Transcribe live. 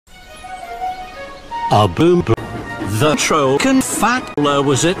A boom boom. The Trocan Fatler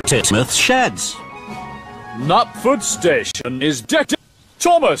was at Titmouth Sheds. Knapford Station is decked.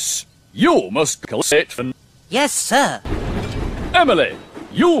 Thomas, you must collect it. Yes, sir. Emily,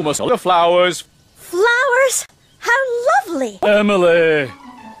 you must collect the flowers. Flowers? How lovely! Emily.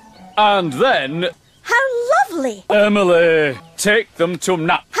 And then... How lovely! Emily, take them to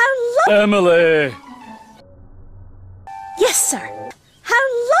Nap. How lovely! Emily. Yes, sir.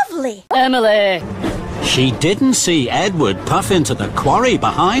 How lovely! Emily. She didn't see Edward puff into the quarry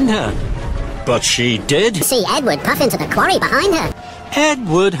behind her. But she did. See Edward puff into the quarry behind her.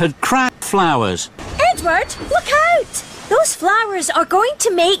 Edward had cracked flowers. Edward, look out! Those flowers are going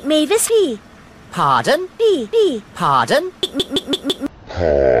to make Mavis pee. Pardon? Pee. Pardon?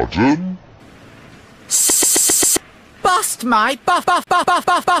 Pardon? Bust my buff.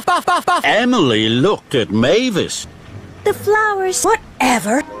 Emily looked at Mavis. The flowers...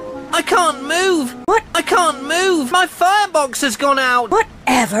 Whatever. I can't move. What? I can't move. My firebox has gone out.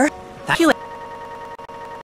 Whatever. Thank you.